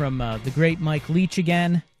hear from the great Mike Leach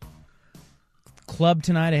again. Club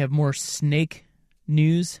tonight, I have more snake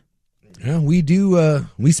news. Yeah, we do.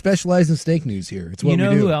 We specialize in snake news here. It's what we do. You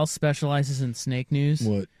know who else specializes in snake news?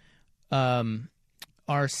 What?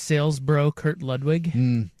 Our sales bro, Kurt Ludwig.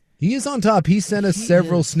 He is on top. He sent us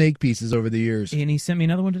several snake pieces over the years. And he sent me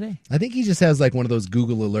another one today. I think he just has like one of those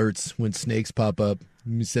Google alerts when snakes pop up.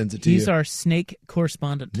 He sends it to you. He's our snake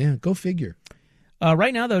correspondent. Yeah, go figure.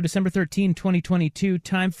 Right now, though, December 13, 2022,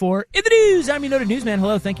 time for In the News. I'm your noted newsman.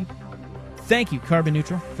 Hello, thank you. Thank you, Carbon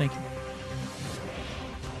Neutral. Thank you.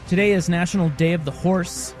 Today is National Day of the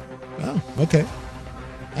Horse. Oh, okay.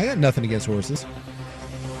 I got nothing against horses.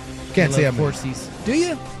 Can't say I'm horsies. Do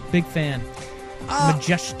you? Big fan.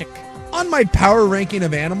 Majestic. On my power ranking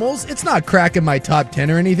of animals, it's not cracking my top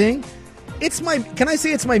 10 or anything. Can I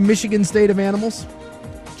say it's my Michigan state of animals?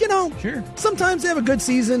 You know, sure. Sometimes they have a good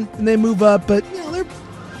season and they move up, but you know, they're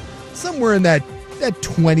somewhere in that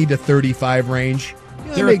 20 to 35 range.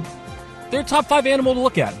 You know, they're a top 5 animal to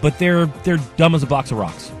look at, but they're dumb as a box of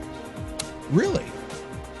rocks. Really?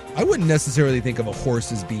 I wouldn't necessarily think of a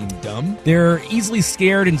horse as being dumb. They're easily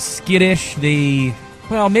scared and skittish. Maybe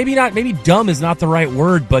dumb is not the right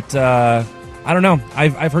word, but I don't know.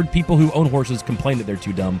 I've heard people who own horses complain that they're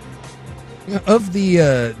too dumb. Of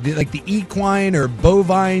the equine or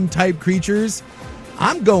bovine type creatures,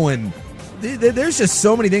 I'm going. There's just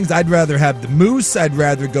so many things. I'd rather have the moose. I'd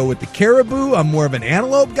rather go with the caribou. I'm more of an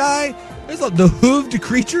antelope guy. There's the hooved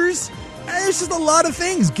creatures. There's just a lot of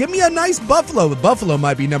things. Give me a nice buffalo. The buffalo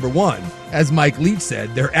might be number one, as Mike Leach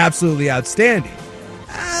said. They're absolutely outstanding.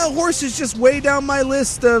 Horse is just way down my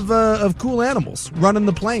list of cool animals running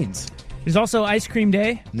the plains. There's also Ice Cream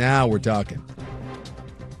Day. Now we're talking.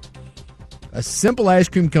 A simple ice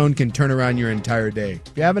cream cone can turn around your entire day.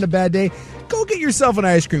 If you're having a bad day, go get yourself an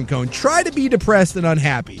ice cream cone. Try to be depressed and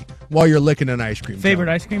unhappy while you're licking an ice cream Favorite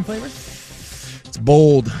cone. ice cream flavor? It's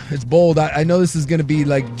bold. It's bold. I know this is going to be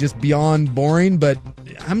like just beyond boring, but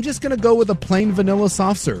I'm just going to go with a plain vanilla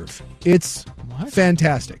soft serve. It's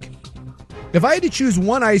fantastic. If I had to choose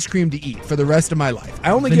one ice cream to eat for the rest of my life,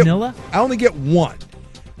 I only get one.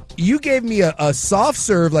 You gave me a soft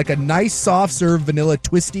serve, like a nice soft serve vanilla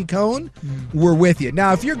twisty cone, we're with you.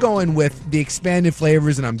 Now, if you're going with the expanded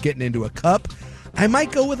flavors and I'm getting into a cup, I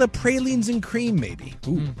might go with a pralines and cream, maybe.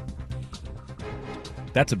 Ooh.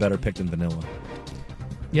 That's a better pick than vanilla.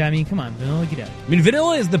 Yeah, I mean, come on, vanilla, get out. I mean,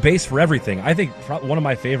 vanilla is the base for everything. I think one of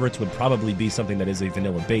my favorites would probably be something that is a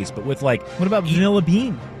vanilla base, but with like... What about vanilla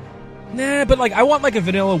bean? Nah, but like I want like a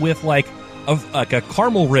vanilla with like a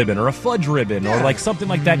caramel ribbon or a fudge ribbon or like something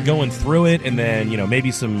like that going through it, and then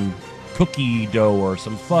maybe some cookie dough or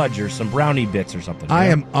some fudge or some brownie bits or something. I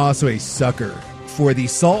am also a sucker for the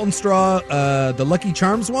salt and straw, the Lucky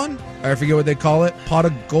Charms one. I forget what they call it. Pot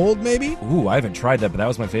of gold, maybe? Ooh, I haven't tried that, but that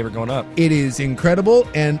was my favorite growing up. It is incredible,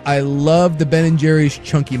 and I love the Ben & Jerry's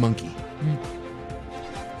Chunky Monkey.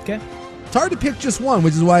 Okay. It's hard to pick just one,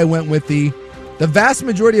 which is why I went with the vast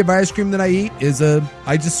majority of ice cream that I eat is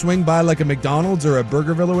I just swing by like a McDonald's or a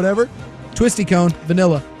Burgerville or whatever. Twisty cone,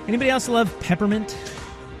 vanilla. Anybody else love peppermint?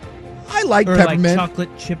 I like or peppermint. Like chocolate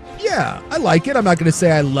chip. Yeah, I like it. I'm not going to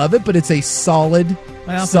say I love it, but it's a solid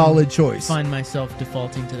choice. I find myself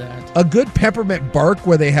defaulting to that. A good peppermint bark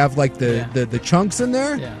where they have like the chunks in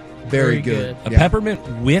there. Yeah. Very good. A peppermint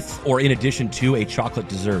with or in addition to a chocolate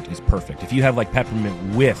dessert is perfect. If you have like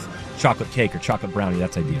peppermint with chocolate cake or chocolate brownie,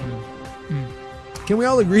 that's ideal. Can we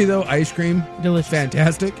all agree though? Ice cream, delicious,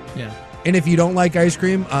 fantastic. Yeah. And if you don't like ice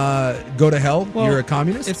cream, go to hell. Well, you're a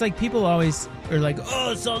communist. It's like people always are like,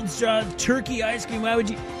 "Oh, salt and straw turkey ice cream. Why would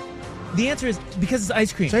you?" The answer is because it's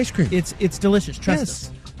ice cream. It's ice cream. It's delicious. Trust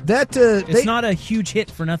us. It's not a huge hit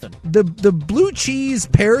for nothing. The blue cheese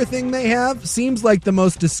pear thing they have seems like the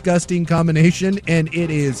most disgusting combination, and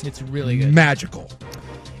it's really good. Magical.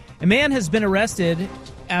 A man has been arrested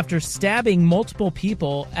after stabbing multiple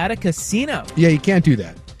people at a casino. Yeah, you can't do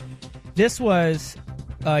that. This was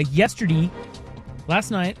last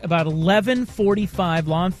night, about 11:45.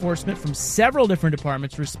 Law enforcement from several different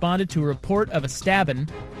departments responded to a report of a stabbing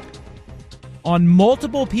on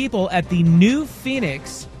multiple people at the New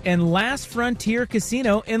Phoenix and Last Frontier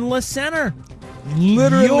Casino in La Center.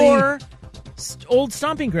 Literally your old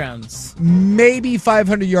stomping grounds. Maybe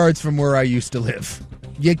 500 yards from where I used to live.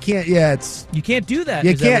 You can't. Yeah, you can't do that.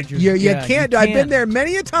 You can't. You can't. I've been there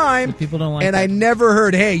many a time. But people don't like and that. I never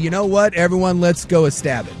heard, hey, you know what? Everyone, let's go a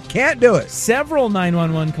stabbing. Can't do it. Several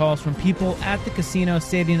 911 calls from people at the casino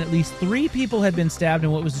stating at least 3 people had been stabbed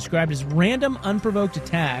in what was described as random, unprovoked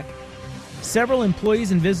attack. Several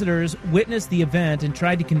employees and visitors witnessed the event and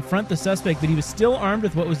tried to confront the suspect, but he was still armed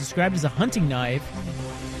with what was described as a hunting knife.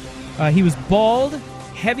 He was bald,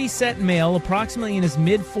 heavy-set male, approximately in his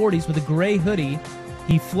mid-40s with a gray hoodie.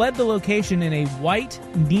 He fled the location in a white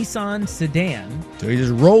Nissan sedan. So he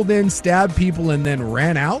just rolled in, stabbed people, and then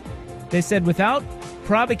ran out? They said without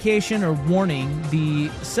provocation or warning, the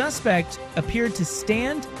suspect appeared to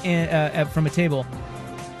stand from a table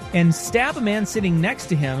and stab a man sitting next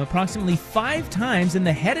to him approximately 5 times in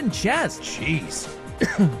the head and chest. Jeez.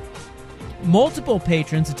 Multiple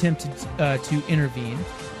patrons attempted to intervene,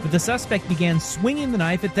 but the suspect began swinging the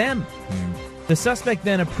knife at them. The suspect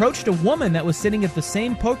then approached a woman that was sitting at the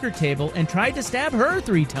same poker table and tried to stab her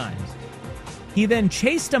 3 times. He then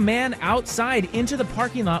chased a man outside into the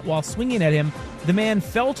parking lot while swinging at him. The man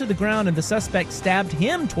fell to the ground and the suspect stabbed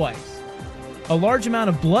him twice. A large amount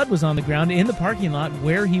of blood was on the ground in the parking lot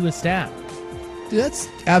where he was stabbed. Dude, that's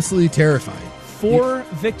absolutely terrifying. 4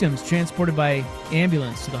 victims transported by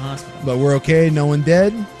ambulance to the hospital. But we're okay? No one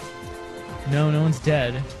dead? No one's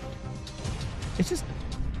dead. It's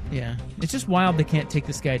just wild they can't take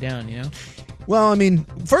this guy down, you know? Well, I mean,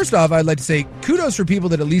 first off, I'd like to say kudos for people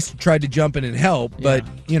that at least tried to jump in and help. But,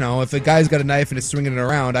 you know, if a guy's got a knife and is swinging it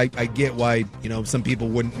around, I get why, you know, some people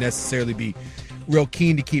wouldn't necessarily be real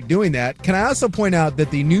keen to keep doing that. Can I also point out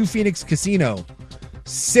that the New Phoenix Casino,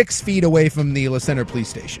 6 feet away from the La Center police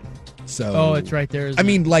station. So it's right there. I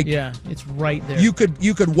mean, like, yeah, it's right there. You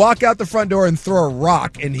could walk out the front door and throw a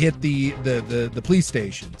rock and hit the police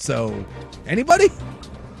station. So anybody?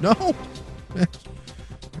 No.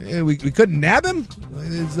 We couldn't nab him.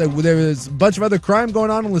 There was a bunch of other crime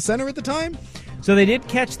going on in La Center at the time. So they did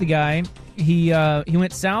catch the guy. He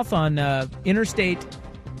went south on Interstate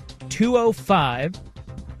 205.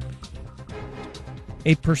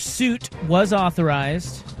 A pursuit was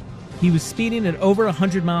authorized. He was speeding at over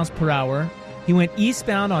 100 miles per hour. He went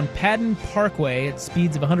eastbound on Padden Parkway at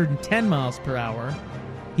speeds of 110 miles per hour.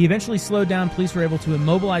 He eventually slowed down. Police were able to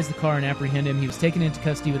immobilize the car and apprehend him. He was taken into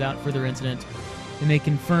custody without further incident, and they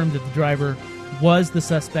confirmed that the driver was the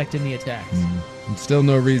suspect in the attacks. And still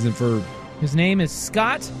no reason for... His name is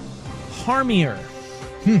Scott Harmier.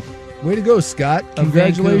 Way to go, Scott.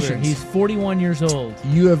 Congratulations. He's 41 years old.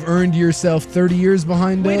 You have earned yourself 30 years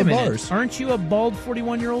behind Wait a minute. bars. Aren't you a bald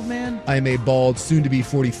 41-year-old man? I'm a bald, soon-to-be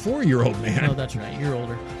 44-year-old man. Oh, that's right. You're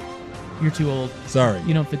older. You're too old. Sorry.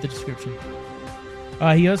 You don't fit the description.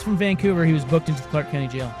 He was from Vancouver. He was booked into the Clark County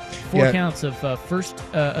Jail. 4 counts of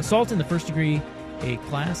assault in the first degree, a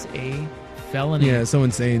Class A felony. Yeah,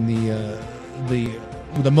 someone's saying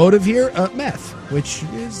the motive here, meth, which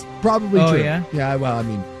is probably true. Oh, yeah? Yeah, well, I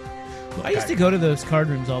mean... Look, I used to go to those card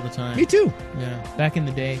rooms all the time. Me too. Yeah, back in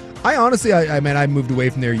the day. I honestly, I moved away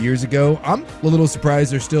from there years ago. I'm a little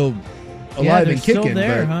surprised they're still alive they're and kicking. still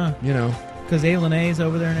there, but, huh? You know, because A&A's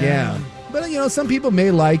over there now. yeah. But some people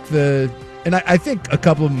may like and I think a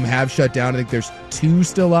couple of them have shut down. I think there's 2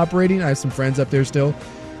 still operating. I have some friends up there still.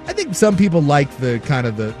 I think some people like the kind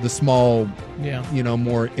of the small,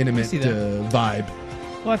 more intimate vibe.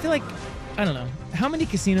 Well, I feel like, I don't know, how many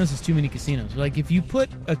casinos is too many casinos? Like, if you put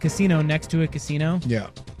a casino next to a casino,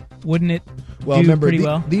 wouldn't it do remember, pretty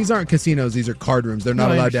well? These aren't casinos. These are card rooms. They're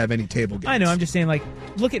not allowed to have any table games. I know. I'm just saying, like,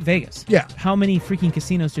 look at Vegas. Yeah. How many freaking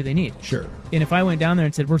casinos do they need? Sure. And if I went down there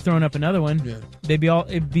and said, we're throwing up another one,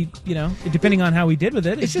 it'd be, depending on how we did with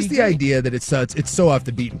it. It's just the idea that it's so off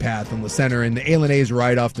the beaten path in La Center, and the A&A's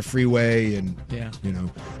right off the freeway, and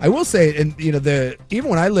I will say, and even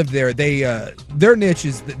when I lived there, they their niche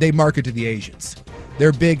is that they market to the Asians.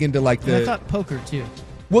 They're big into like I thought poker too.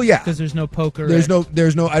 Well, yeah, because there's no poker. There's no.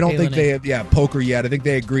 I don't think they have poker yet. I think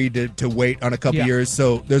they agreed to wait on a couple years.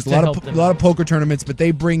 So there's a lot of poker tournaments, but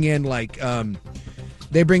they bring in like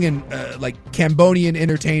Cambodian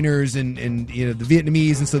entertainers and the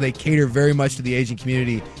Vietnamese, and so they cater very much to the Asian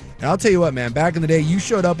community. And I'll tell you what, man, back in the day, you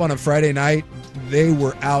showed up on a Friday night, they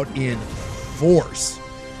were out in force.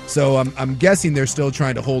 So I'm guessing they're still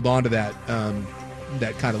trying to hold on to that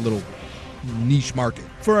kind of little niche market.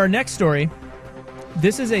 For our next story,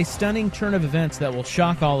 this is a stunning turn of events that will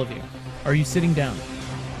shock all of you. Are you sitting down?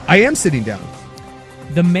 I am sitting down.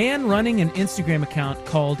 The man running an Instagram account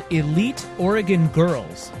called Elite Oregon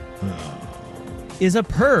Girls is a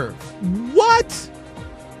perv. What?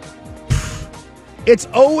 It's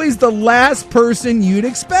always the last person you'd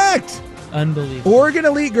expect. Unbelievable. Oregon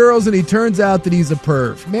Elite Girls, and he turns out that he's a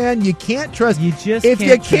perv. Man, you can't trust. You just if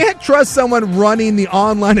you can't trust someone running the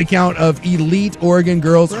online account of Elite Oregon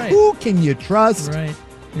Girls, who can you trust? Right.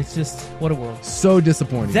 It's just, what a world. So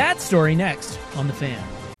disappointing. That story next on The Fan.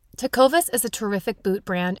 Tecovas is a terrific boot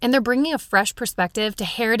brand, and they're bringing a fresh perspective to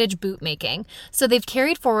heritage boot making. So they've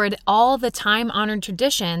carried forward all the time-honored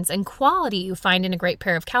traditions and quality you find in a great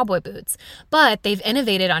pair of cowboy boots, but they've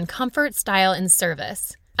innovated on comfort, style, and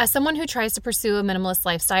service. As someone who tries to pursue a minimalist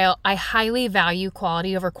lifestyle, I highly value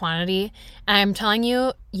quality over quantity, and I'm telling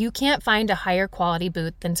you, you can't find a higher quality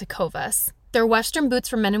boot than Tecovas. Their Western boots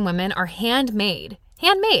for men and women are handmade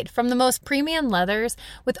from the most premium leathers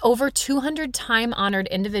with over 200 time-honored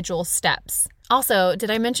individual steps. Also, did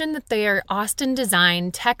I mention that they are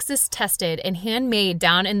Austin-designed, Texas-tested, and handmade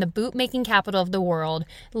down in the boot-making capital of the world,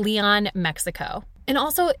 Leon, Mexico. And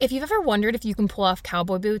also, if you've ever wondered if you can pull off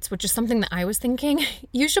cowboy boots, which is something that I was thinking,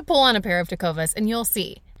 you should pull on a pair of Tecovas and you'll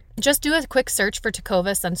see. Just do a quick search for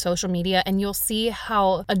Tecovas on social media and you'll see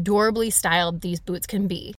how adorably styled these boots can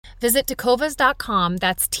be. Visit tecovas.com,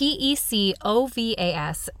 that's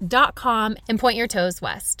TECOVAS.com, and point your toes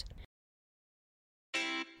west.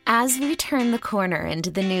 As we turn the corner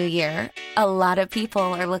into the new year, a lot of people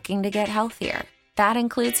are looking to get healthier. That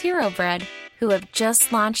includes Hero Bread, who have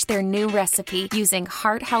just launched their new recipe using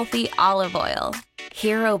heart-healthy olive oil.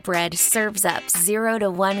 Hero Bread serves up 0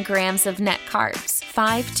 to 1 grams of net carbs,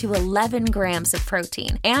 5 to 11 grams of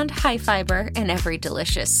protein, and high fiber in every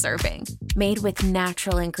delicious serving. Made with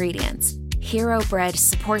natural ingredients, Hero Bread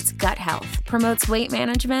supports gut health, promotes weight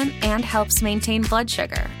management, and helps maintain blood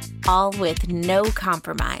sugar. All with no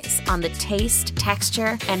compromise on the taste,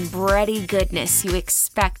 texture, and bready goodness you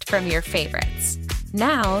expect from your favorites.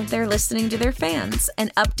 Now they're listening to their fans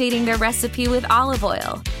and updating their recipe with olive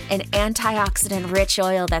oil, an antioxidant-rich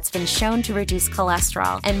oil that's been shown to reduce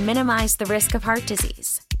cholesterol and minimize the risk of heart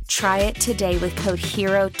disease. Try it today with code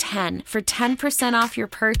HERO10 for 10% off your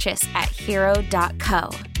purchase at hero.co.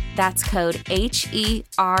 That's code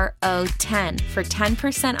HERO10 for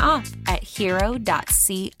 10% off at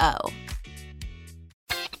hero.co.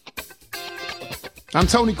 I'm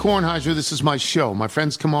Tony Kornheiser. This is my show. My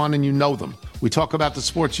friends come on and you know them. We talk about the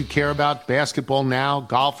sports you care about, basketball now,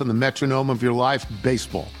 golf, and the metronome of your life,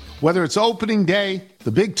 baseball. Whether it's opening day,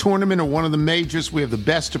 the big tournament, or one of the majors, we have the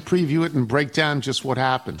best to preview it and break down just what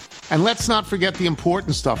happened. And let's not forget the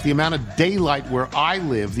important stuff, the amount of daylight where I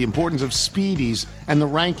live, the importance of Speedies, and the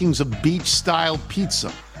rankings of beach-style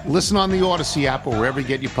pizza. Listen on the Odyssey app or wherever you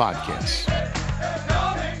get your podcasts.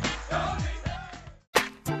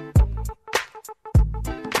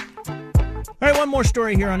 All right, one more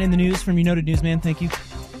story here on In the News from your noted newsman. Thank you.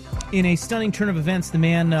 In a stunning turn of events, the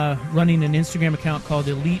man running an Instagram account called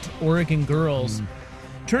Elite Oregon Girls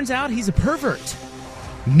turns out he's a pervert.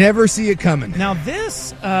 Never see it coming. Now,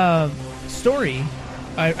 this story,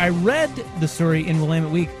 I read the story in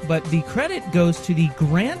Willamette Week, but the credit goes to the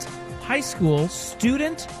Grant High School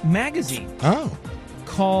student magazine. Oh.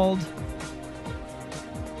 Called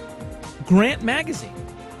Grant Magazine.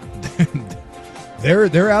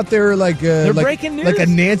 They're out there like They're breaking news. like a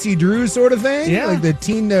Nancy Drew sort of thing. Yeah. Like the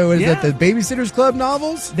teen. Is that the Babysitters Club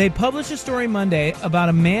novels? They published a story Monday about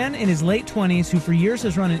a man in his late 20s who for years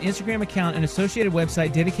has run an Instagram account and associated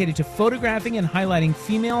website dedicated to photographing and highlighting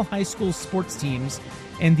female high school sports teams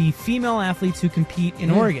and the female athletes who compete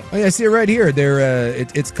in Oregon. Oh yeah, I see it right here.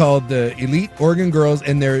 It's called the Elite Oregon Girls,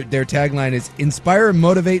 and their tagline is "Inspire,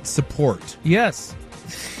 Motivate, Support." Yes.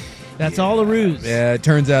 That's all a ruse. Yeah, it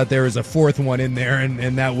turns out there was a fourth one in there,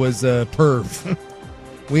 and that was perv.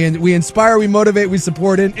 we inspire, we motivate, we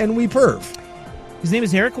support, and we perv. His name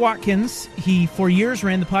is Eric Watkins. He, for years,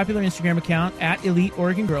 ran the popular Instagram account at Elite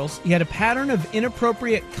Oregon Girls. He had a pattern of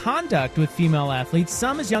inappropriate conduct with female athletes,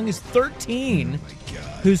 some as young as 13,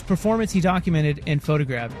 whose performance he documented and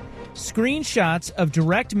photographed. Screenshots of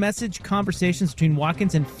direct message conversations between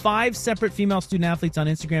Watkins and 5 separate female student athletes on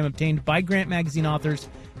Instagram obtained by Grant Magazine authors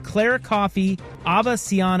Claire Coffey, Ava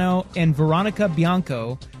Ciano, and Veronica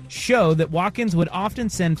Bianco show that Watkins would often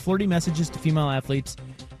send flirty messages to female athletes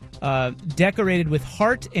decorated with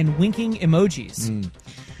heart and winking emojis.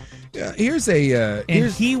 Yeah, here's a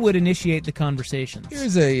he would initiate the conversations.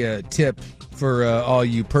 Here's a tip for all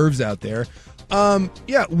you pervs out there.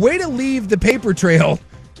 Way to leave the paper trail.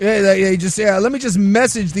 Let me just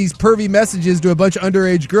message these pervy messages to a bunch of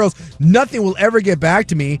underage girls. Nothing will ever get back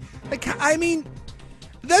to me.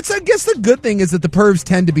 I guess the good thing is that the pervs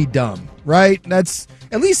tend to be dumb, right?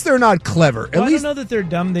 At least they're not clever. I don't know that they're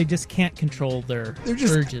dumb. They just can't control their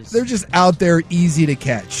urges. They're just out there, easy to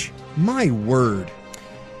catch. My word.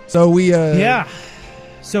 So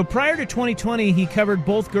So prior to 2020, he covered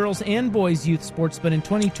both girls and boys youth sports, but in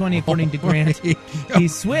 2020, according to Grant, he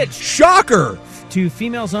switched. Shocker! To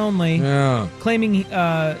females only, claiming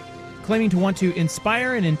to want to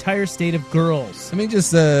inspire an entire state of girls. Let me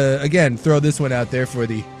just, again, throw this one out there for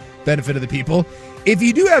the benefit of the people. If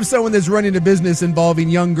you do have someone that's running a business involving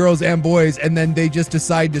young girls and boys, and then they just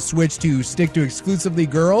decide to switch to stick to exclusively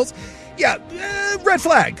girls, red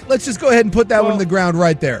flag. Let's just go ahead and put that one in the ground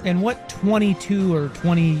right there. And what 22 or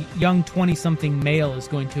 20-something male is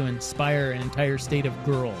going to inspire an entire state of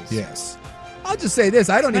girls? Yes. I'll just say this.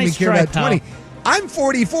 I don't even care try, about 20. pal. I'm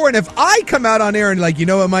 44, and if I come out on air and you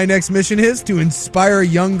know what my next mission is? To inspire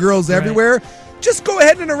young girls everywhere, just go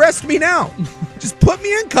ahead and arrest me now. Just put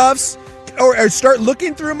me in cuffs or start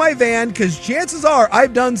looking through my van, because chances are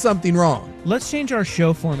I've done something wrong. Let's change our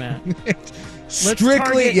show format.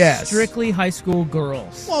 Strictly high school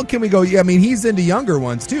girls. Well, can we go? I mean, he's into younger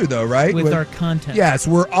ones too, though, right? With our content. Yes,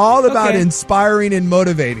 we're all about inspiring and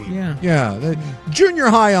motivating. Yeah. Junior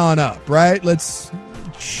high on up, right?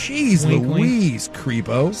 Jeez Wink, Louise,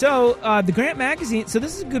 creepo. So, the Grant Magazine, so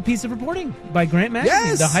this is a good piece of reporting by Grant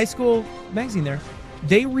Magazine, the high school magazine there.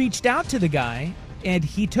 They reached out to the guy, and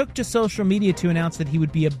he took to social media to announce that he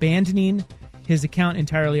would be abandoning his account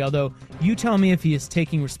entirely, although you tell me if he is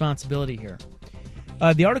taking responsibility here.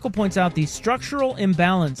 The article points out the structural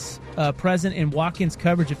imbalance present in Watkins'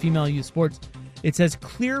 coverage of female youth sports. It says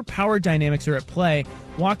clear power dynamics are at play.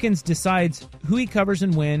 Watkins decides who he covers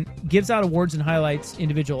and when, gives out awards and highlights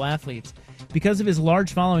individual athletes. Because of his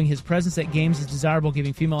large following, his presence at games is desirable,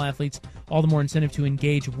 giving female athletes all the more incentive to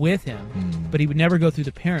engage with him. But he would never go through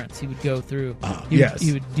the parents. He would go through, he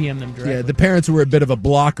would DM them directly. Yeah, the parents were a bit of a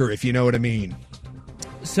blocker, if you know what I mean.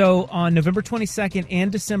 So on November 22nd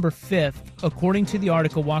and December 5th, according to the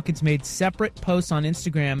article, Watkins made separate posts on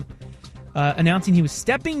Instagram announcing he was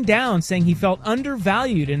stepping down, saying he felt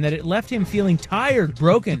undervalued and that it left him feeling tired,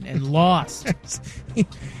 broken, and lost.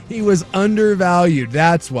 He was undervalued,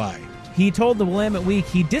 that's why. He told the Willamette Week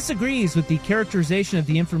he disagrees with the characterization of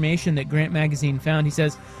the information that Grant Magazine found. He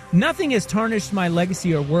says, "Nothing has tarnished my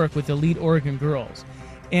legacy or work with Elite Oregon Girls,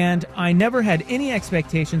 and I never had any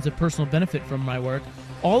expectations of personal benefit from my work.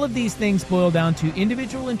 All of these things boil down to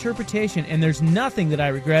individual interpretation, and there's nothing that I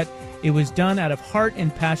regret. It was done out of heart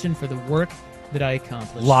and passion for the work that I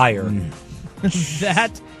accomplished." Liar.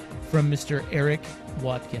 That from Mr. Eric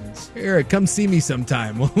Watkins. Eric, come see me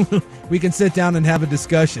sometime. We can sit down and have a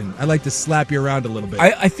discussion. I like to slap you around a little bit.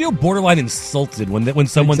 I feel borderline insulted when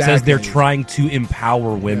someone says they're trying to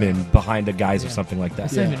empower women behind a guise or something like that.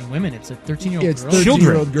 It's not even women. It's a 13-year-old It's girl.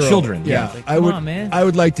 13-year-old girl. Children. Yeah. Like, come on, man. I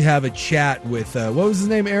would like to have a chat with, what was his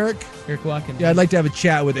name, Eric? Eric Watkins. Yeah, I'd like to have a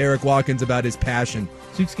chat with Eric Watkins about his passion.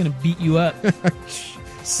 Duke's going to beat you up.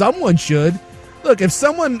 Someone should. Look, if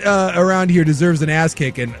someone around here deserves an ass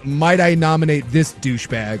kicking, might I nominate this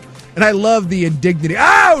douchebag? And I love the indignity.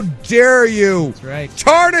 How dare you That's right.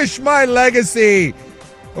 tarnish my legacy?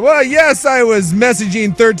 Well, yes, I was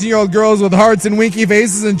messaging 13-year-old girls with hearts and winky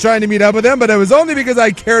faces and trying to meet up with them, but it was only because I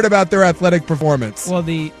cared about their athletic performance. Well,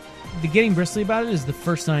 the the getting bristly about it is the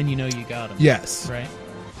first sign you know you got them. Yes. Right?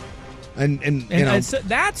 And you know, so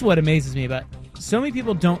that's what amazes me about it. So many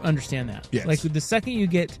people don't understand that. Yes. Like the second you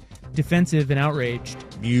get defensive and outraged,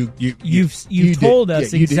 you told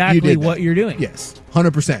us exactly what you're doing. Yes,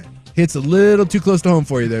 100%. Hits a little too close to home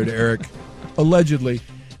for you there, Eric. Allegedly.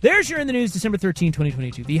 There's your In the News, December 13,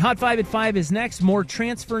 2022. The Hot 5 at 5 is next. More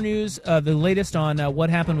transfer news, the latest on what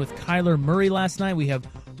happened with Kyler Murray last night. We have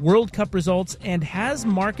World Cup results, and has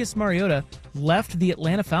Marcus Mariota left the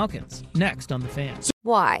Atlanta Falcons? Next on The Fan.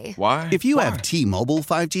 Why? If you have T-Mobile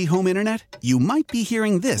 5G home internet, you might be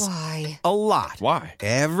hearing this Why? a lot. Why?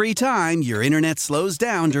 Every time your internet slows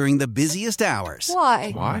down during the busiest hours.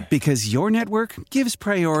 Why? Because your network gives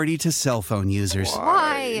priority to cell phone users.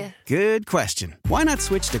 Why? Good question. Why not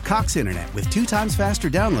switch to Cox Internet with 2 times faster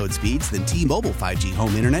download speeds than T-Mobile 5G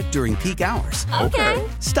home internet during peak hours? Okay.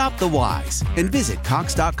 Stop the whys and visit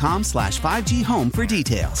cox.com/5G home for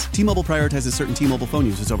details. T-Mobile prioritizes certain T-Mobile phone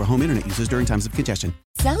users over home internet users during times of congestion.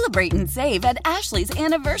 Celebrate and save at Ashley's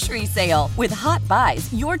Anniversary Sale. With Hot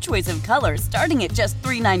Buys, your choice of colors starting at just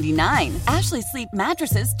 $3.99. Ashley Sleep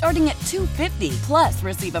mattresses starting at $2.50. Plus,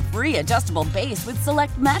 receive a free adjustable base with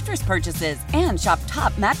select mattress purchases. And shop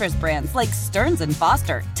top mattress brands like Stearns &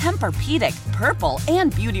 Foster, Tempur-Pedic, Purple,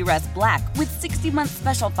 and Beautyrest Black with 60-month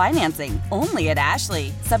special financing. Only at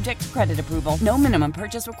Ashley. Subject to credit approval. No minimum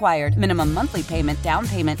purchase required. Minimum monthly payment, down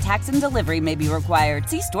payment, tax, and delivery may be required.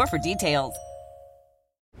 See store for details.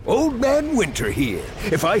 Old Man Winter here.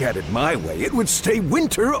 If I had it my way, it would stay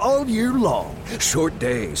winter all year long. Short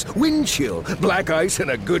days, wind chill, black ice, and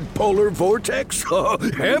a good polar vortex. Oh,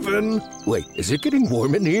 heaven. Wait, is it getting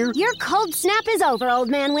warm in here? Your cold snap is over, Old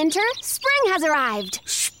Man Winter. Spring has arrived.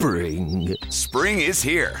 Spring. Spring is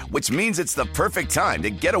here, which means it's the perfect time to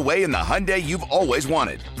get away in the Hyundai you've always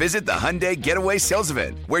wanted. Visit the Hyundai Getaway Sales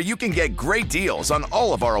Event, where you can get great deals on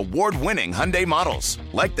all of our award-winning Hyundai models,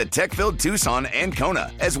 like the tech-filled Tucson and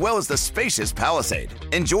Kona, as well as the spacious Palisade.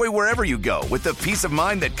 Enjoy wherever you go with the peace of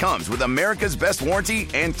mind that comes with America's best warranty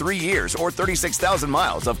and 3 years or 36,000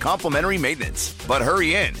 miles of complimentary maintenance. But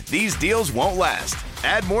hurry in, these deals won't last.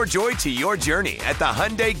 Add more joy to your journey at the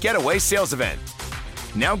Hyundai Getaway Sales Event.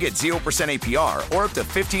 Now get 0% APR or up to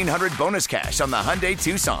 $1,500 bonus cash on the Hyundai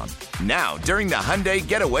Tucson. Now, during the Hyundai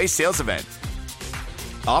Getaway Sales Event.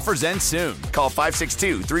 Offers end soon. Call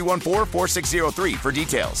 562-314-4603 for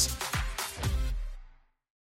details.